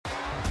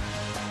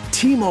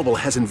T-Mobile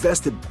has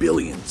invested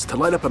billions to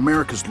light up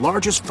America's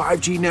largest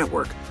 5G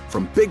network,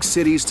 from big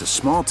cities to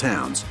small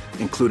towns,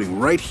 including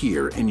right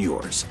here in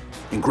yours.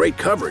 And great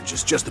coverage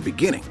is just the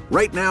beginning.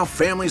 Right now,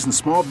 families and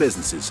small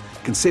businesses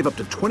can save up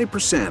to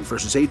 20%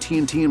 versus AT&T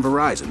and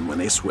Verizon when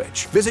they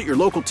switch. Visit your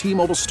local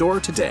T-Mobile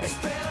store today.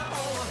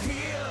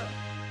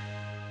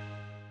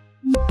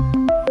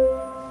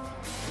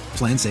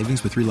 Plan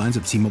savings with 3 lines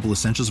of T-Mobile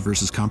Essentials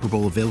versus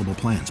comparable available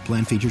plans.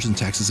 Plan features and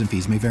taxes and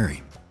fees may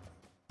vary.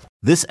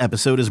 This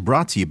episode is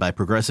brought to you by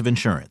Progressive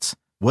Insurance.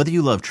 Whether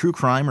you love true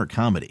crime or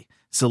comedy,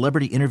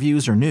 celebrity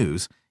interviews or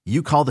news,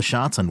 you call the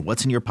shots on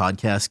what's in your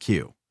podcast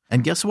queue.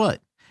 And guess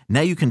what?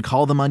 Now you can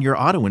call them on your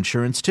auto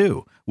insurance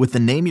too with the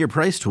Name Your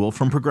Price tool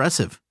from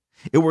Progressive.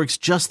 It works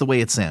just the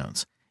way it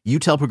sounds. You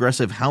tell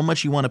Progressive how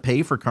much you want to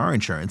pay for car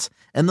insurance,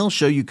 and they'll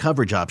show you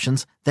coverage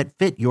options that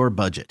fit your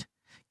budget.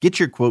 Get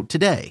your quote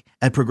today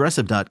at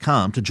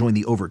Progressive.com to join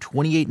the over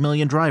 28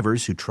 million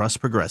drivers who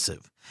trust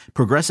Progressive.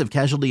 Progressive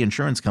Casualty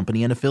Insurance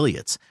Company and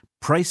Affiliates.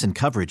 Price and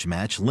coverage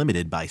match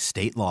limited by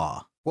state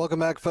law. Welcome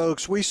back,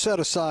 folks. We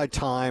set aside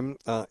time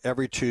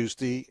every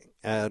Tuesday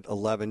at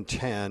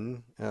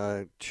 11:10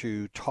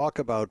 to talk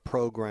about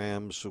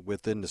programs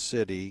within the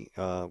city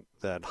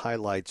that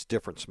highlights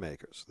difference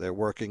makers. They're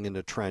working in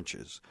the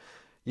trenches.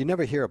 You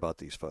never hear about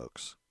these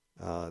folks.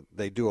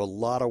 They do a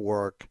lot of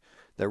work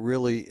that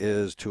really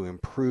is to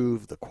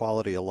improve the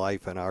quality of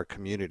life in our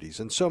communities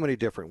in so many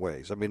different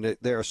ways. I mean,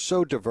 they are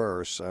so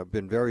diverse. I've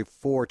been very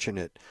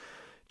fortunate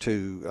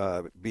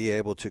to be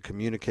able to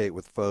communicate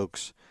with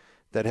folks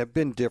that have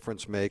been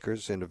difference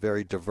makers in a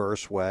very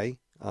diverse way,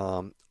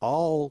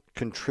 all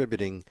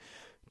contributing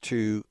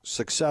to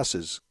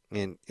successes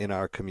in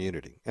our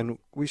community. And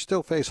we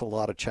still face a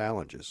lot of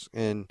challenges.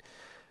 And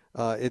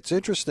it's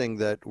interesting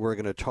that we're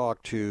going to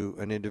talk to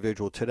an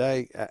individual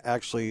today,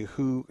 actually,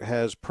 who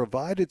has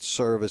provided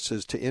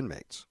services to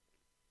inmates.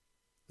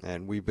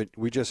 And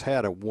we just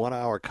had a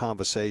 1-hour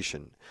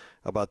conversation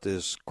about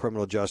this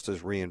Criminal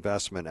Justice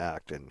Reinvestment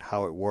Act and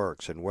how it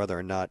works and whether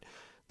or not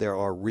there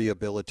are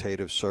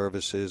rehabilitative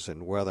services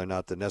and whether or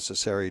not the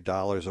necessary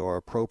dollars are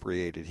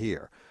appropriated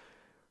here.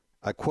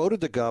 I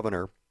quoted the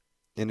governor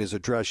in his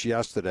address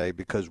yesterday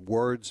because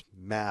words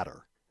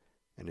matter.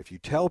 And if you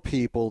tell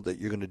people that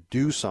you're going to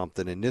do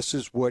something and this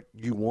is what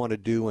you want to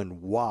do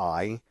and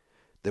why,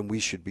 then we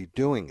should be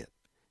doing it.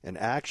 And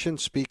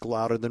actions speak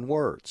louder than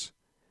words.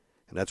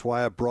 And that's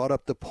why I brought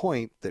up the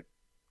point that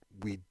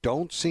we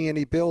don't see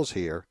any bills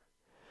here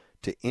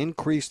to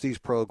increase these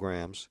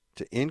programs,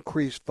 to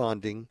increase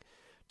funding,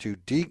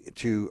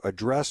 to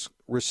address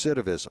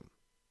recidivism.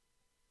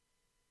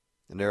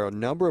 And there are a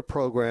number of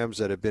programs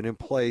that have been in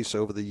place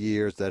over the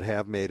years that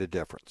have made a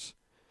difference.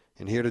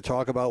 And here to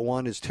talk about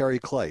one is Terry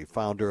Clay,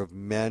 founder of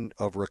Men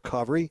of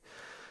Recovery.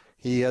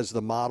 He has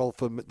the model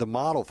for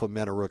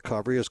Men of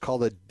Recovery is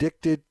called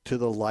Addicted to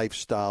the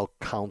Lifestyle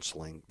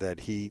Counseling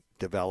that he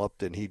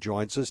developed, and he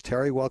joins us.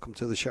 Terry, welcome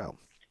to the show.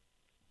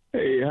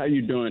 Hey, how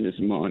you doing this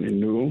morning,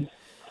 Newell?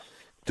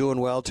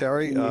 Doing well,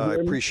 Terry. I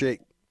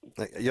appreciate.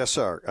 Yes,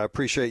 sir. I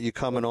appreciate you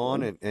coming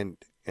on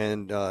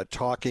and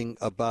talking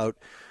about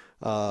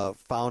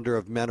founder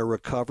of Men of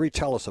Recovery.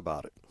 Tell us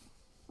about it.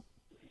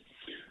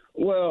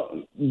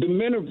 Well, the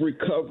Men of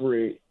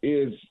Recovery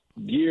is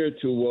geared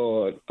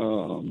toward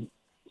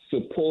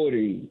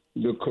supporting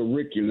the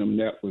curriculum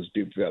that was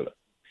developed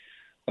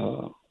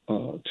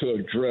to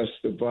address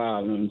the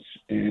violence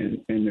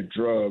and the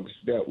drugs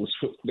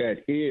that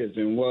is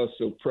and was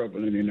so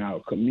prevalent in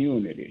our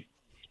community.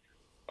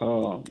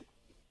 The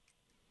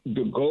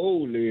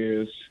goal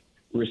is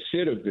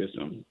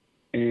recidivism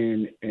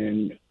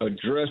and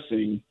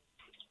addressing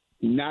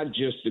not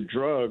just the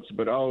drugs,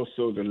 but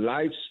also the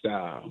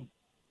lifestyle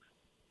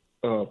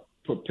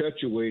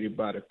perpetuated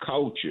by the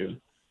culture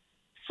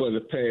for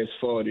the past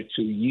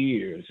 42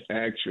 years,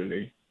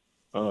 actually,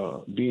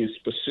 being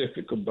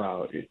specific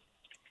about it,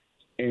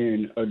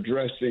 and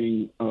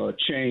addressing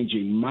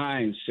changing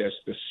mindsets,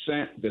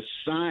 the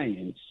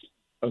science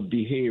of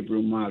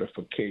behavioral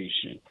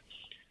modification.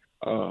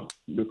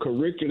 The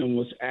curriculum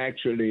was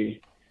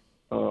actually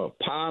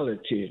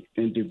piloted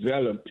and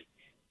developed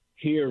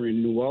here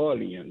in New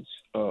Orleans,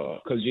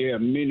 because you have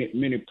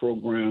many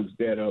programs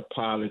that are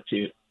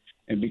piloted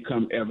and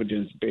become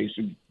evidence-based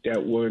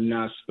that were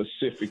not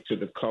specific to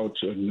the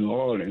culture of New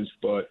Orleans,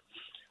 but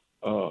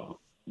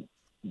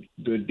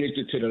the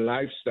Addicted to the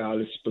Lifestyle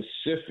is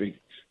specific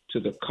to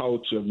the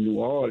culture of New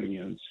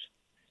Orleans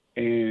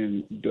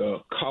and the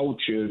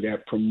culture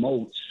that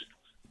promotes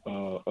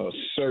a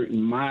certain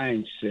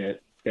mindset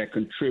that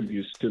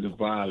contributes to the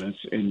violence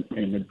and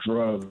the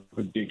drug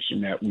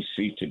addiction that we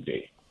see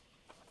today.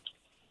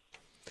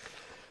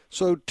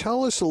 So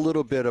tell us a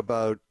little bit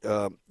about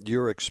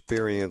your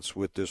experience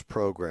with this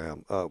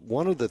program.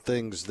 One of the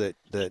things that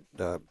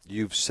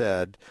you've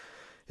said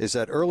is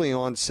that early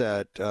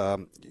onset,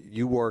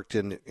 you worked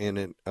in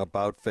an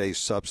about-face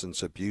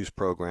substance abuse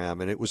program,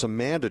 and it was a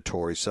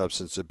mandatory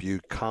substance abuse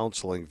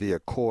counseling via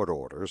court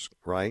orders,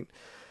 right?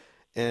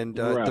 And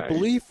right. The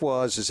belief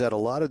is that a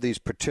lot of these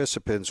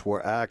participants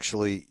were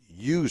actually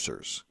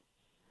users.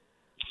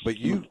 But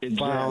you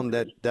found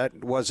that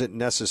wasn't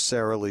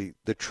necessarily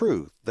the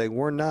truth. They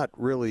were not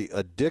really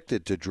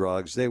addicted to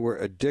drugs. They were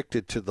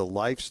addicted to the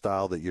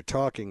lifestyle that you're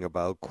talking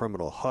about,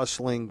 criminal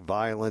hustling,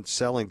 violence,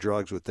 selling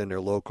drugs within their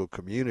local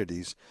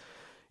communities,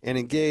 and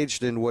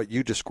engaged in what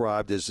you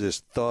described as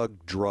this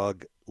thug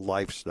drug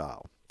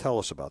lifestyle. Tell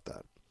us about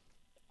that.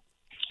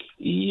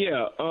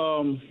 Yeah.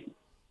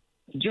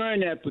 During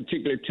that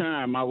particular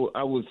time, I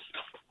was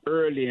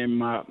early in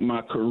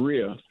my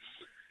career.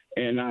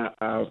 And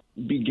I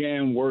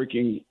began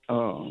working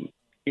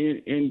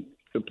in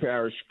the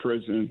parish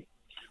prison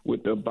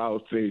with the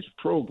About Face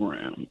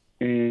program.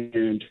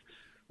 And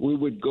we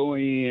would go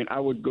in, I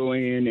would go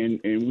in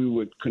and we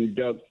would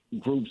conduct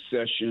group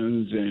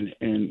sessions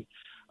and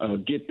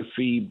get the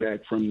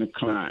feedback from the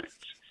clients.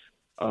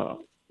 But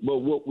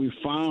what we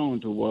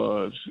found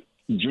was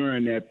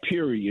during that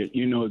period,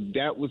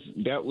 that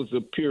was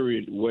a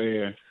period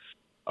where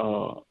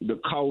the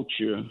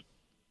culture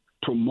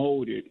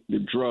promoted the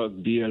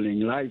drug dealing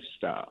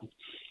lifestyle.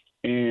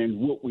 And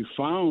what we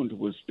found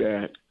was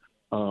that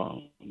a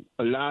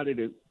lot of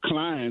the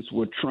clients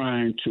were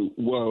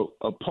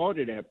a part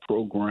of that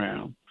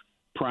program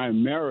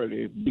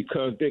primarily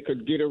because they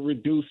could get a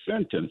reduced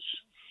sentence.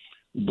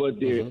 But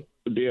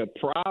their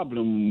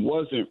problem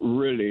wasn't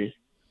really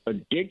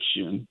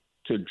addiction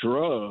to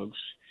drugs.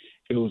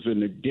 It was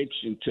an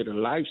addiction to the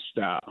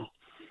lifestyle.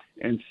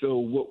 And so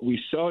what we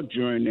saw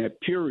during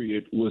that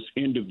period was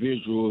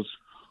individuals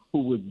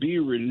who would be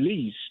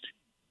released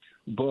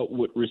but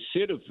would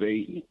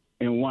recidivate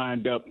and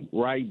wind up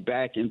right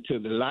back into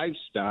the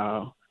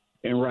lifestyle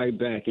and right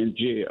back in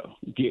jail,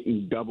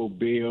 getting double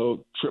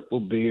billed,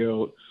 triple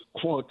billed,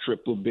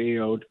 quadruple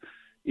billed,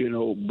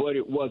 but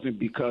it wasn't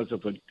because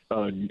of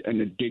an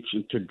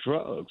addiction to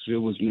drugs. It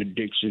was an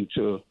addiction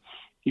to,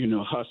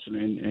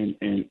 hustling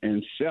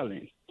and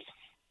selling.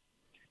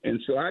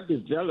 And so I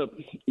developed,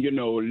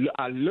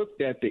 I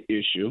looked at the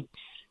issue,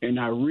 and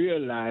I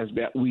realized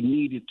that we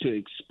needed to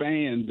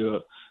expand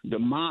the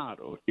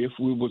model if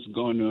we was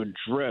going to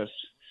address,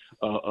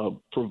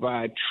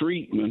 provide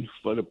treatment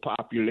for the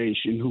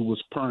population who was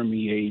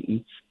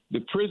permeating the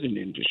prison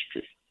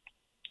industry.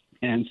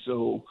 And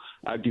so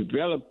I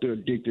developed the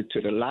Addicted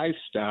to the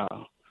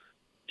Lifestyle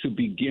to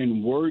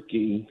begin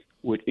working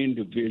with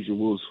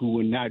individuals who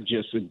were not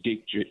just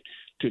addicted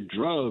to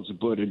drugs,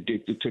 but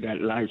addicted to that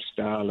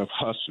lifestyle of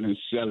hustling,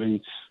 selling,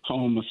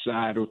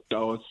 homicidal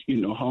thoughts,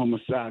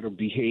 homicidal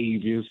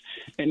behaviors,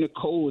 and the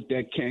code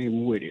that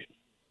came with it.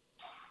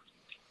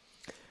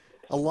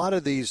 A lot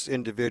of these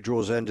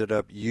individuals ended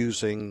up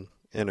using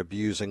and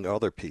abusing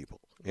other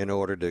people in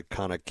order to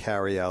kind of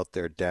carry out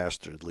their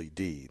dastardly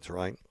deeds,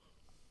 right?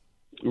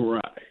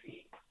 Right.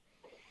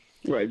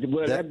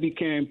 Well, that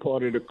became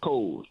part of the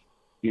code.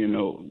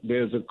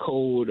 There's a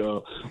code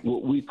of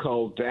what we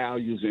call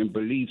values and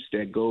beliefs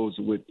that goes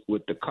with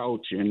the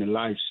culture and the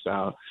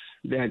lifestyle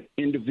that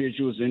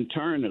individuals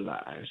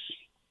internalize.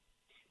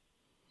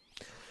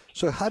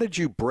 So how did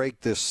you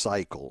break this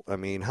cycle? I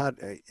mean,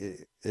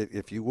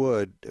 if you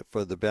would,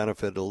 for the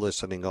benefit of the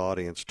listening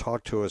audience,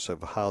 talk to us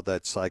of how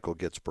that cycle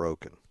gets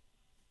broken.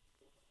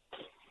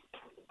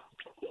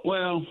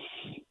 Well,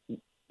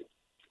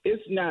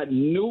 it's not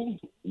new.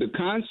 The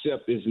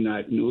concept is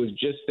not new. It's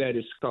just that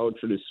it's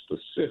culturally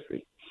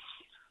specific.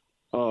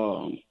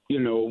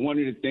 One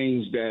of the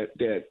things that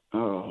the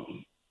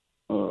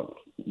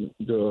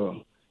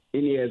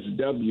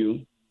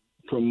NESW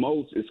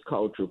promotes is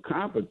cultural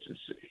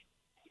competency.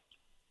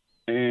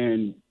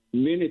 And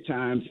many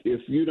times,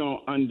 if you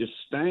don't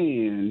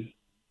understand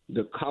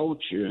the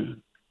culture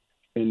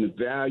and the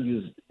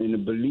values and the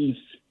beliefs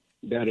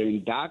that are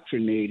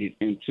indoctrinated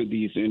into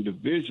these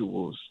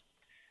individuals,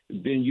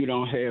 then you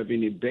don't have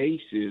any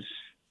basis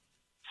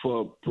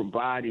for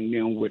providing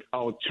them with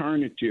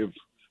alternative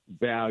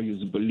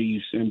values,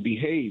 beliefs, and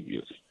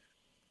behaviors.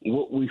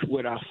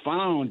 What I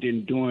found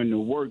in doing the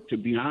work, to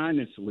be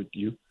honest with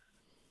you,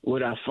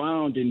 what I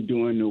found in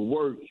doing the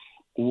work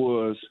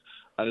was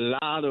a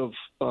large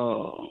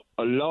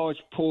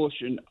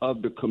portion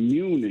of the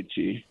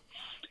community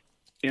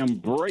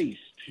embraced.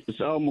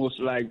 It's almost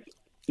like,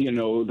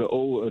 the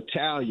old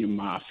Italian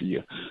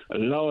mafia. A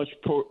large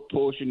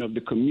portion of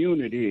the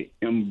community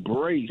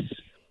embrace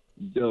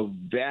the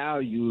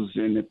values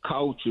and the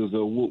cultures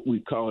of what we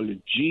call the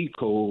G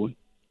code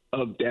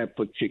of that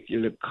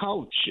particular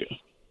culture.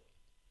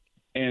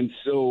 And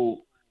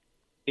so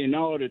in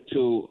order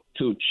to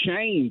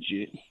change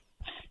it,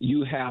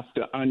 you have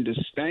to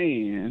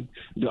understand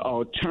the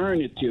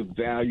alternative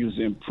values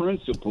and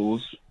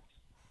principles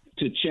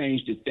to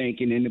change the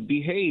thinking and the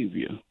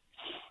behavior.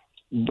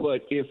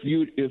 But if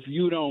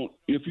you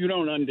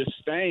don't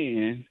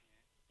understand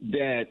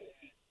that,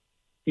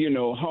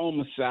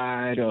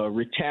 homicide or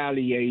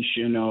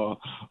retaliation or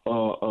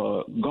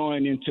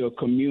going into a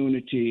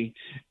community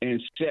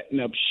and setting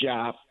up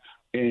shop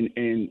and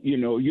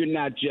you're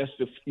not just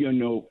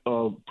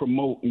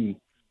promoting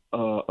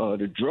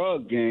the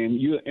drug game,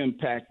 you're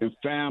impacting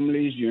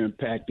families, you're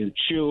impacting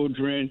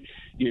children,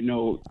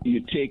 you're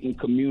taking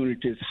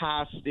communities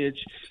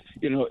hostage.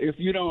 If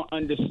you don't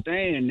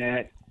understand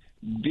that,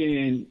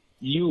 then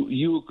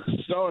you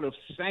sort of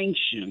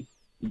sanction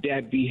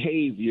that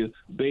behavior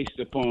based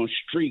upon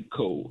street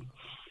code.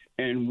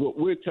 And what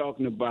we're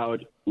talking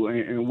about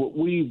and what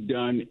we've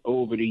done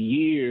over the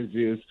years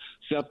is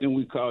something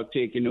we call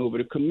taking over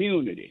the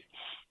community.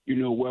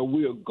 Where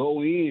we'll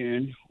go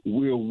in,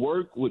 we'll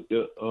work with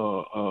the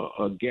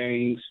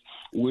gangs,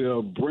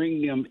 we'll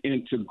bring them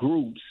into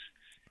groups,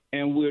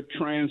 and we'll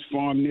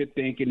transform their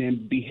thinking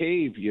and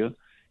behavior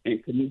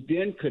and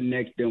then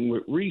connect them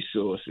with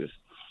resources.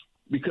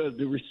 Because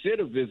the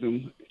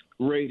recidivism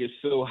rate is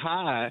so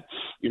high,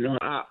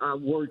 I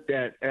worked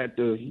at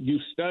the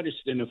Youth Study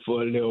Center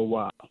for a little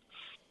while,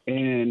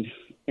 and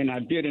I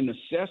did an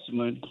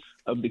assessment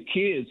of the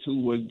kids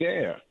who were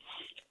there.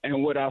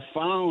 And what I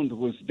found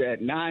was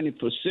that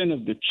 90%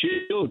 of the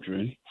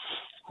children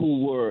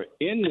who were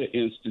in the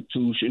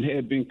institution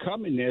had been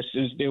coming there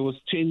since they was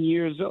 10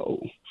 years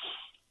old.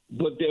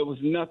 But there was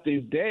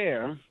nothing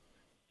there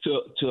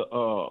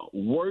to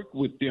work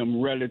with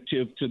them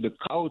relative to the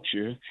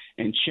culture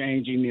and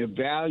changing their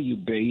value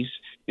base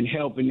and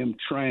helping them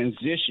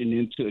transition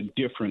into a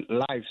different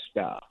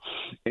lifestyle.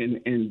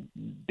 And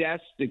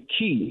that's the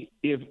key.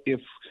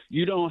 If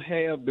you don't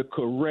have the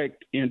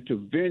correct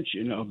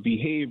intervention or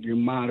behavior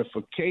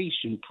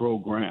modification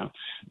program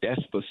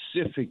that's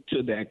specific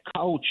to that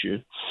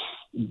culture,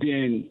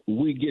 then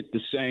we get the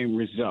same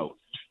result,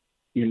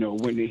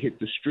 when they hit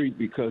the street,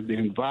 because the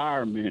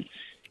environment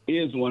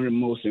is one of the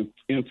most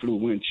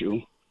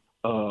influential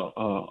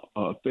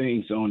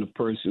things on a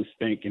person's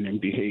thinking and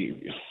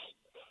behavior.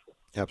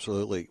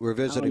 Absolutely. We're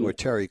visiting with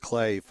Terry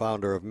Clay,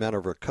 founder of Men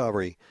of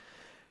Recovery.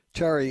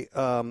 Terry,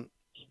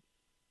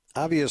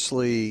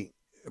 obviously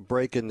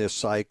breaking this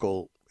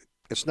cycle,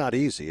 it's not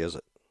easy, is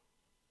it?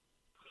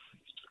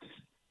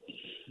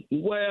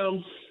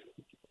 Well,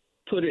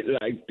 put it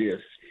like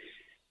this.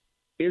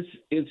 It's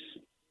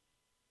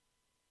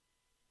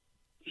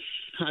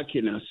how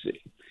can I say?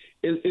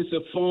 It's a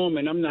form,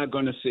 and I'm not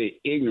going to say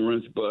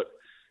ignorance, but,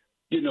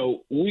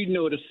 we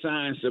know the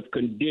science of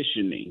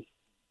conditioning.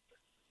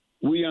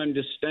 We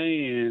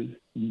understand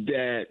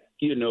that,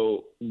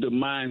 the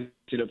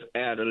mindset of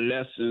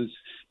adolescents,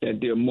 that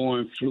they're more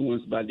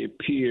influenced by their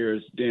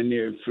peers than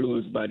they're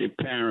influenced by their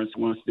parents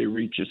once they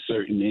reach a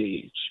certain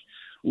age.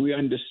 We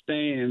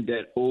understand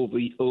that over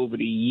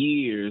the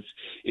years,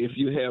 if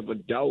you have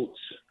adults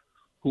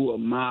who are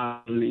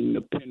modeling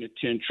the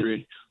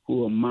penitentiary,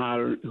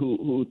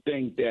 who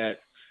think that,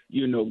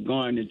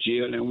 going to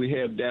jail, and we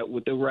have that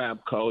with the rap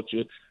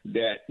culture,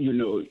 that,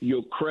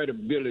 your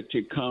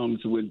credibility comes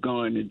with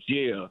going to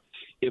jail.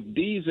 If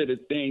these are the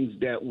things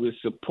that we're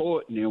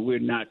supporting and we're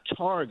not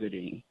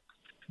targeting,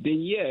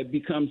 then, yeah, it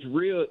becomes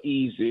real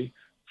easy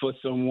for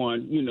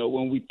someone,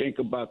 when we think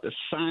about the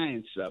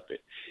science of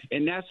it.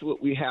 And that's what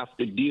we have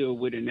to deal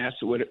with, and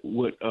that's what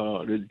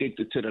the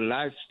Addicted to the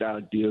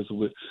Lifestyle deals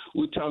with.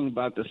 We're talking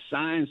about the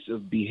science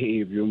of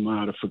behavior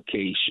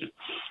modification.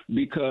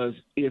 Because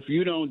if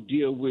you don't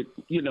deal with,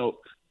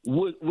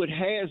 what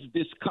has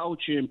this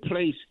culture in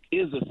place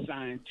is a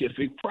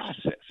scientific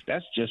process.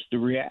 That's just the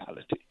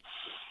reality.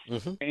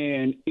 Mm-hmm.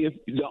 And if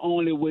the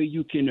only way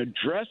you can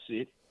address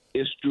it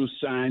is through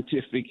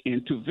scientific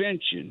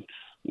intervention,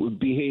 with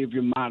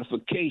behavior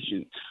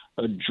modification,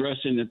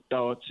 addressing the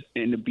thoughts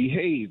and the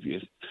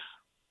behaviors.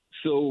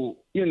 So,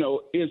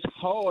 it's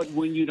hard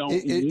when you don't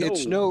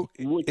know.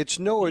 It's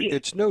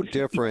no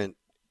different.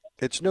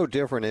 It's no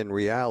different in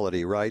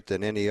reality, right,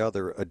 than any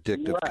other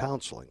addictive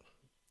counseling.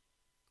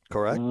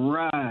 Correct?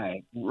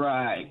 Right,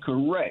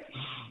 correct.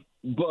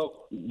 But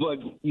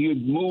you're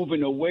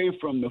moving away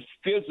from the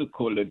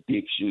physical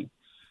addiction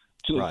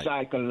to a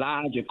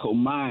psychological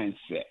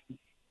mindset.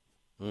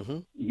 Mm-hmm.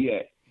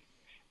 Yeah.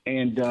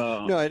 And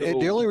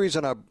the only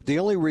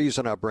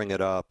reason I bring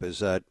it up is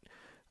that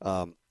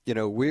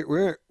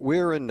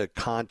we're in the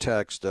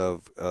context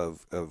of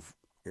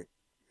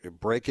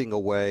breaking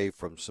away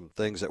from some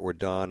things that were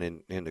done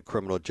in the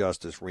Criminal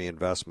Justice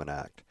Reinvestment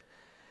Act,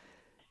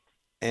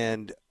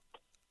 and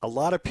a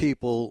lot of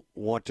people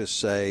want to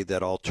say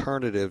that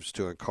alternatives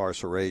to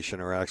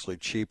incarceration are actually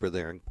cheaper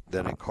than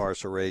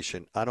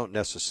incarceration. I don't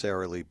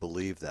necessarily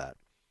believe that.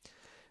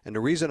 And the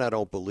reason I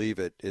don't believe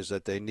it is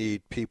that they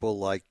need people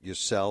like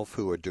yourself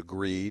who are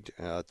degreed.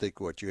 I think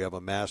you have a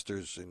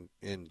master's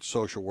in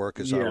social work,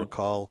 as I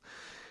recall,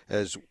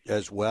 as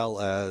well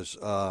as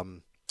a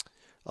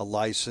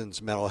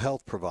licensed mental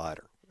health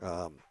provider.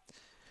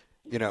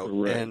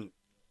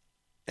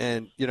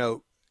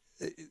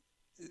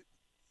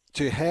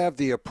 To have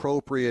the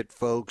appropriate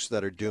folks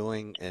that are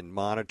doing and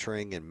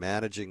monitoring and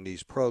managing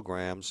these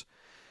programs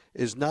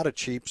is not a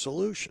cheap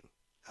solution.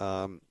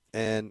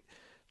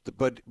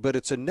 But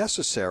it's a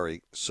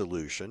necessary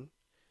solution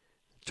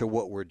to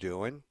what we're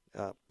doing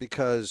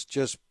because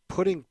just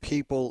putting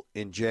people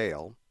in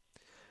jail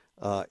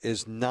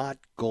is not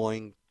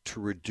going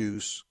to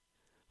reduce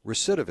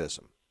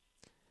recidivism.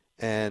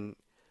 And,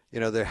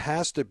 there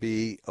has to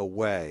be a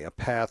way, a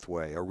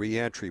pathway, a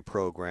reentry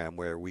program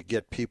where we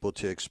get people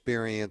to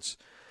experience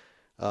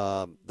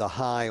the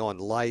high on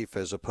life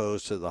as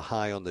opposed to the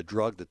high on the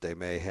drug that they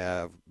may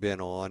have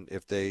been on,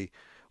 if they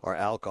are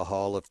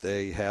alcohol, if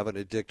they have an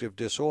addictive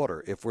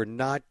disorder. If we're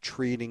not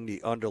treating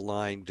the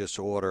underlying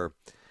disorder,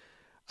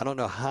 I don't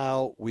know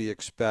how we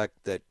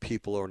expect that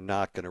people are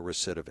not going to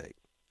recidivate.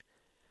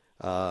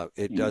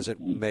 It doesn't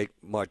make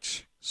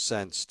much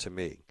sense to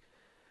me.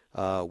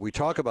 We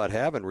talk about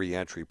having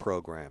reentry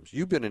programs.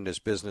 You've been in this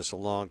business a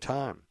long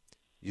time.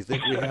 You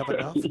think we have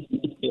enough?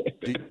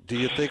 Do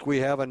you think we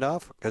have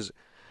enough? Because,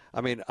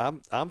 I mean,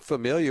 I'm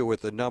familiar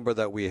with the number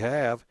that we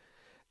have.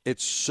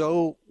 It's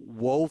so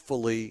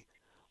woefully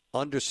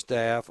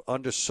understaffed,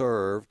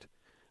 underserved.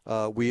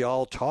 We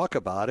all talk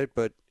about it,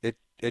 but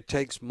it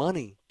takes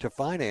money to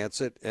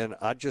finance it, and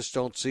I just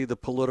don't see the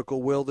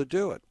political will to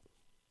do it.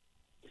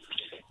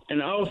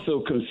 And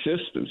also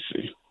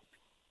consistency.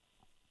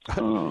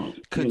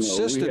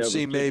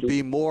 Consistency may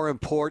be more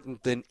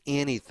important than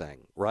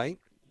anything, right?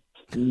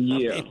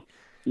 Yeah.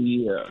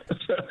 Yeah.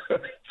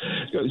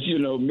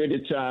 Because, many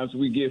times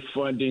we get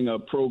funding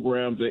of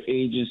programs or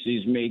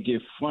agencies may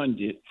get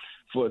funded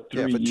for a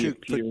 3-year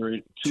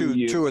period.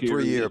 Two or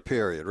 3 year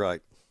period,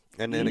 right.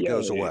 And then it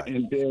goes away.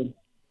 And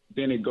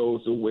then it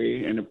goes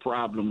away and the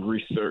problem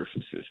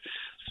resurfaces.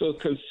 So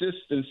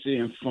consistency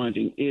in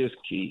funding is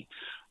key.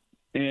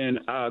 And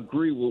I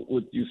agree with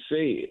what you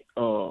said.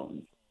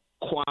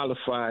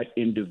 Qualified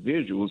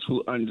individuals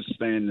who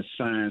understand the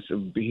science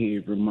of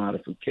behavior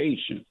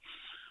modification.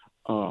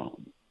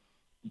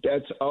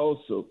 That's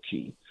also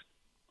key.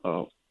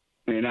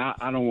 And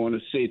I don't want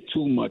to say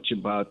too much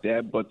about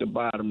that, but the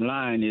bottom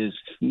line is,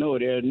 no,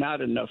 there's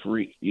not enough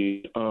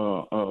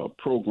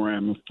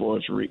programming for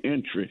us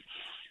reentry.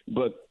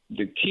 But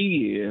the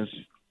key is,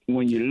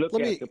 when you look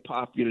at the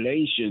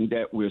population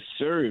that we're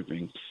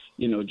serving,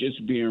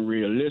 just being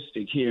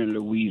realistic here in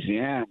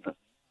Louisiana,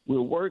 we're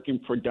working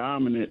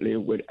predominantly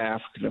with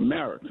African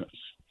Americans.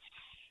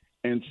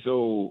 And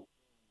so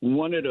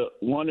one of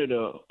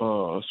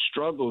the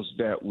struggles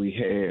that we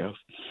have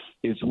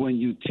is when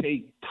you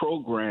take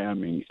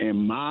programming and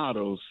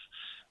models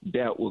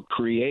that were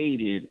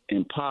created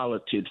and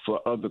piloted for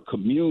other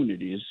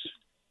communities,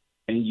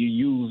 and you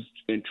use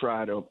and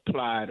try to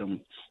apply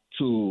them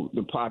to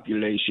the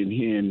population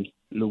here in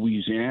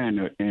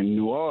Louisiana and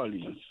New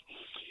Orleans,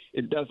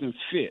 it doesn't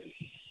fit.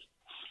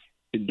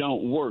 It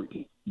don't work.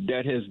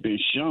 That has been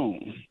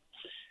shown.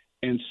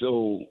 And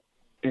so,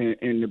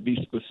 and to be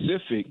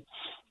specific,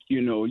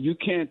 you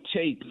can't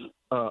take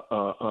a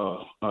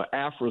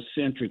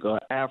Afrocentric or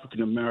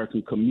African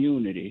American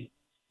community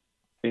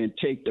and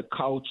take the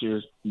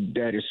culture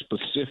that is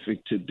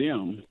specific to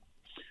them,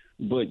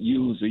 but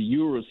use a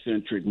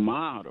Eurocentric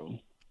model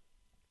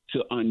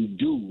to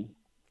undo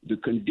the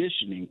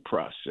conditioning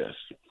process.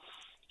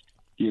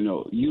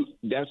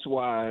 That's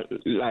why,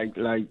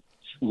 like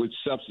with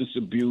substance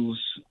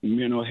abuse,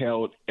 mental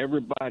health,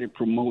 everybody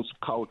promotes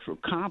cultural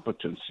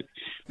competency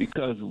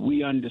because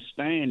we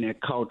understand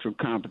that cultural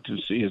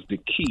competency is the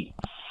key.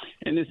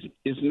 And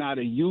it's not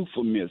a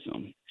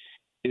euphemism.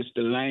 It's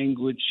the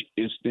language,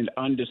 it's the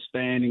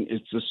understanding,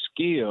 it's a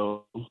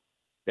skill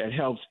that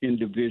helps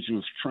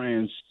individuals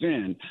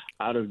transcend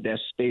out of that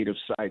state of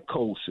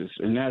psychosis.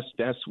 And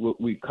that's what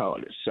we call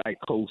it,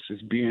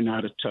 psychosis, being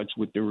out of touch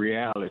with the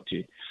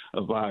reality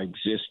of our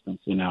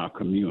existence in our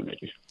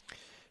community.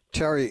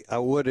 Terry,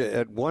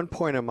 at one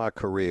point in my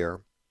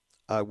career,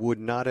 I would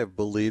not have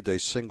believed a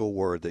single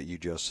word that you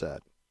just said.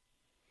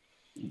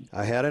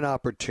 I had an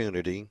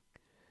opportunity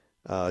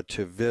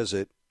to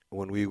visit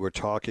when we were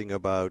talking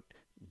about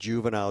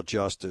juvenile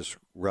justice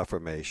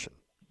reformation.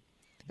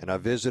 And I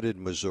visited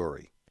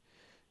Missouri.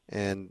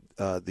 And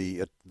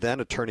the then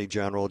Attorney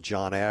General,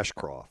 John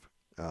Ashcroft,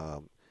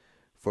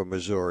 for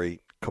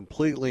Missouri,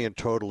 completely and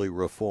totally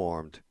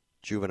reformed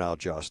juvenile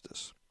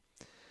justice.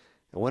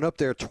 I went up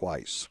there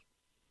twice.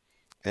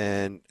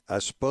 And I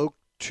spoke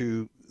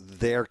to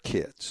their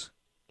kids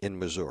in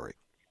Missouri.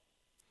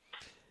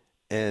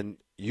 And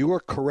you are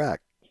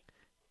correct.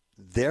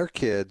 Their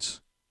kids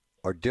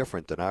are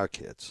different than our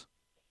kids.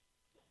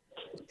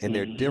 And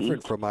they're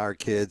different from our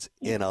kids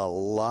in a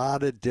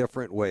lot of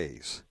different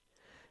ways.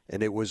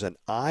 And it was an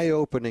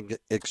eye-opening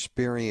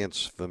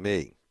experience for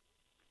me.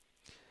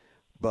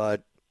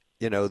 But,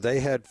 they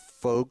had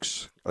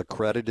folks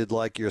accredited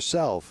like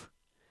yourself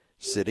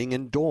sitting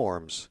in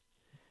dorms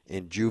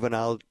in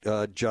juvenile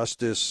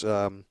justice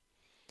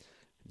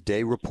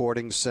day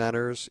reporting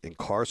centers,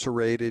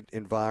 incarcerated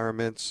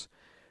environments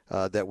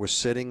that were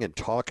sitting and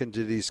talking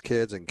to these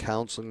kids and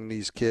counseling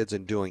these kids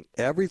and doing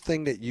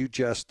everything that you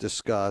just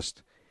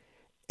discussed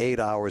 8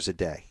 hours a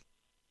day.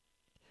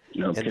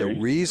 Okay. And the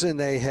reason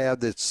they had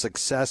the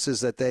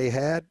successes that they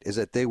had is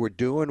that they were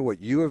doing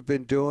what you have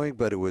been doing,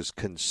 but it was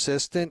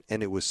consistent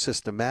and it was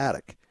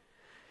systematic.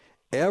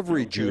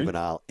 Every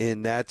juvenile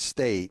in that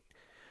state,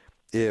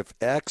 if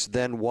X,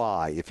 then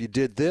Y. If you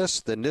did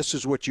this, then this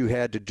is what you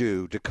had to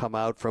do to come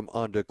out from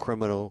under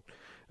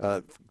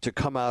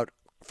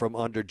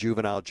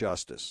juvenile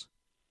justice.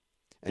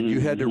 And you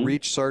had to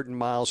reach certain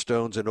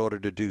milestones in order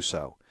to do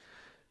so.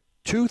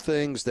 two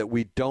things that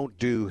we don't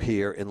do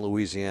here in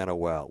Louisiana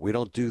well. We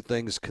don't do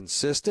things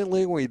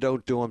consistently, we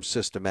don't do them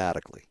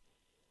systematically.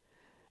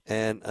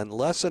 And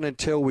unless and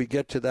until we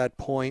get to that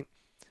point,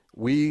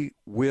 we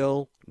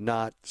will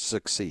not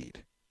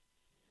succeed.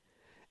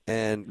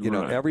 And,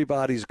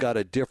 everybody's got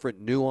a different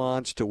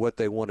nuance to what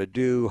they want to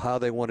do, how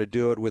they want to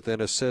do it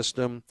within a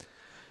system.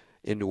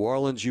 In New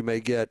Orleans, you may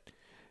get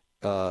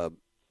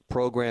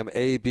program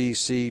A, B,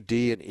 C,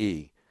 D, and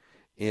E.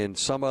 In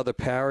some other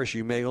parish,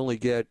 you may only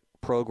get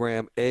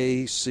program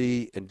A,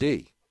 C, and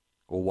D.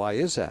 Well, why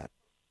is that?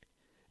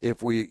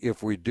 If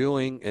we're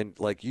doing, and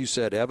like you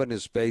said,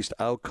 evidence-based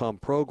outcome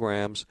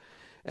programs,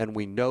 and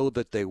we know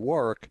that they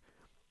work,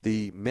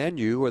 the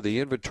menu or the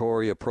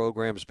inventory of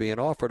programs being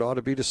offered ought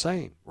to be the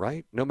same,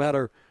 right? No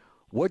matter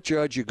what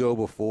judge you go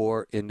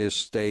before in this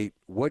state,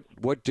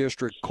 what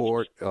district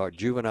court,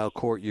 juvenile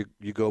court you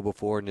go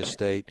before in this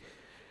state,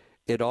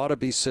 it ought to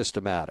be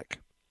systematic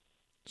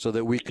so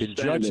that we can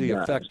judge the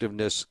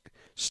effectiveness,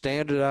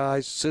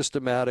 standardized,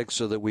 systematic,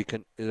 so that we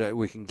can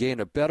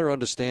gain a better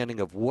understanding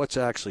of what's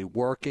actually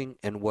working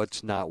and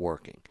what's not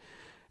working,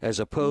 as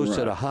opposed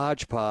to the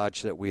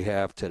hodgepodge that we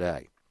have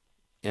today.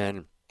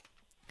 And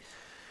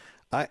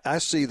I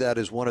see that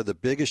as one of the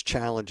biggest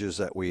challenges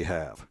that we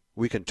have.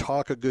 We can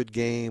talk a good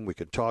game, we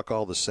can talk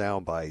all the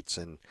sound bites,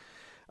 and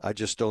I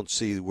just don't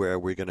see where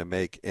we're going to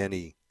make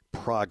any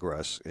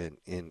progress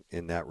in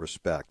that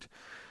respect.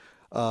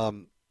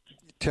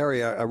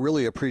 Terry, I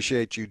really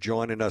appreciate you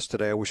joining us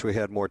today. I wish we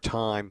had more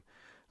time.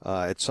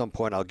 At some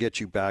point, I'll get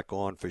you back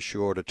on for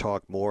sure to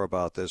talk more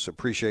about this.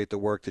 Appreciate the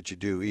work that you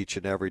do each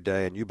and every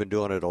day, and you've been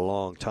doing it a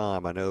long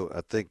time. I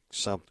think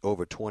some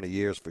over 20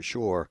 years for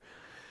sure.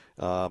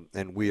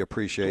 And we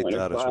appreciate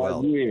that as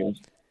well.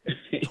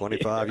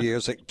 25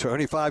 years and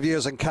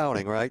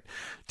counting, right?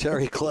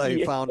 Terry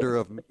Clay, founder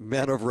of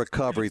Men of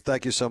Recovery.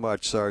 Thank you so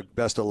much, sir.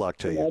 Best of luck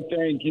to you. I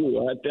thank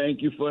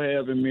you for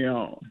having me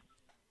on.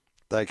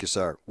 Thank you,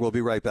 sir. We'll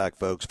be right back,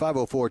 folks.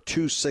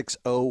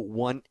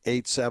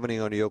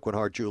 504-260-1870 on the Oakland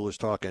Heart Jewelers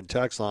Talk and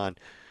Text line.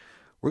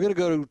 We're going to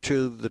go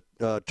to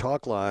the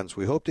talk lines.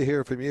 We hope to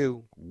hear from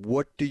you.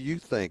 What do you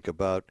think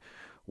about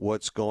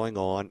what's going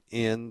on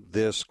in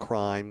this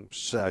crime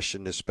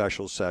session, this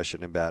special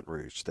session in Baton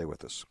Rouge? Stay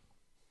with us.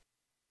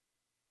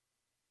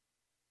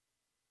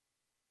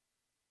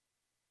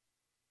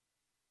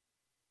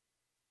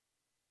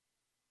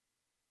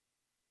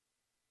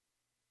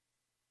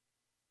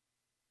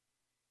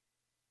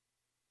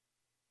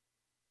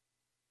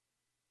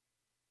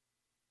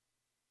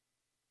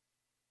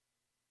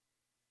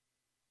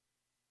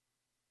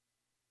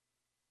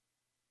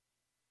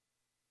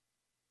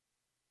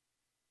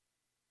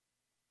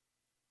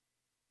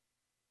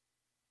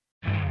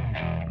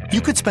 You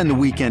could spend the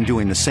weekend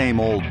doing the same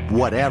old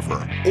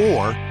whatever,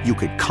 or you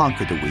could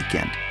conquer the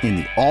weekend in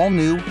the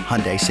all-new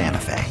Hyundai Santa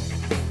Fe.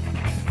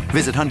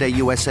 Visit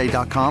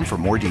HyundaiUSA.com for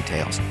more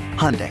details.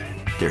 Hyundai,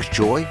 there's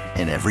joy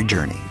in every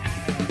journey.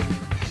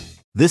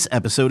 This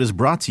episode is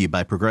brought to you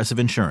by Progressive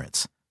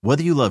Insurance.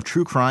 Whether you love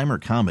true crime or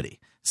comedy,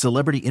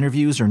 celebrity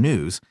interviews or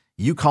news,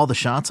 you call the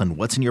shots on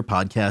what's in your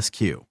podcast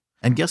queue.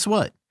 And guess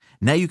what?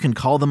 Now you can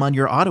call them on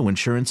your auto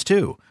insurance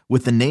too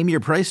with the Name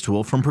Your Price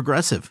tool from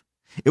Progressive.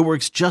 It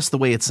works just the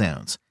way it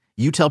sounds.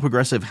 You tell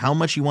Progressive how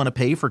much you want to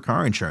pay for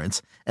car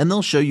insurance, and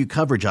they'll show you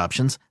coverage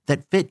options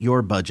that fit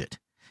your budget.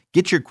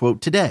 Get your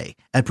quote today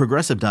at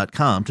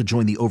Progressive.com to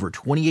join the over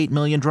 28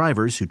 million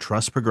drivers who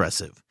trust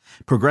Progressive.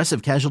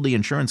 Progressive Casualty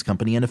Insurance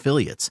Company and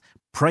Affiliates.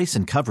 Price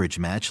and coverage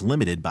match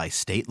limited by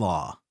state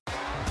law.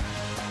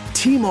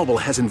 T-Mobile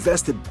has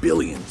invested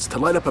billions to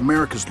light up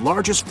America's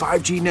largest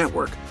 5G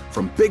network,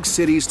 from big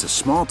cities to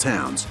small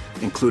towns,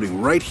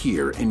 including right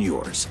here in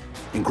yours.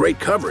 And great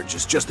coverage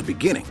is just the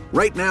beginning.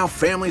 Right now,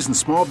 families and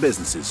small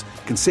businesses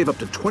can save up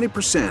to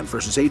 20%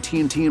 versus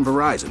AT&T and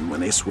Verizon when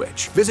they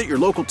switch. Visit your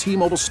local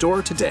T-Mobile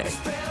store today.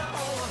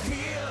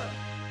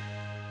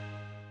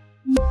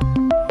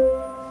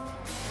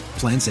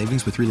 Plan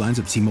savings with 3 lines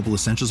of T-Mobile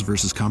Essentials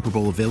versus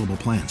comparable available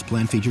plans.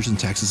 Plan features and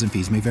taxes and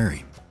fees may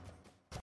vary.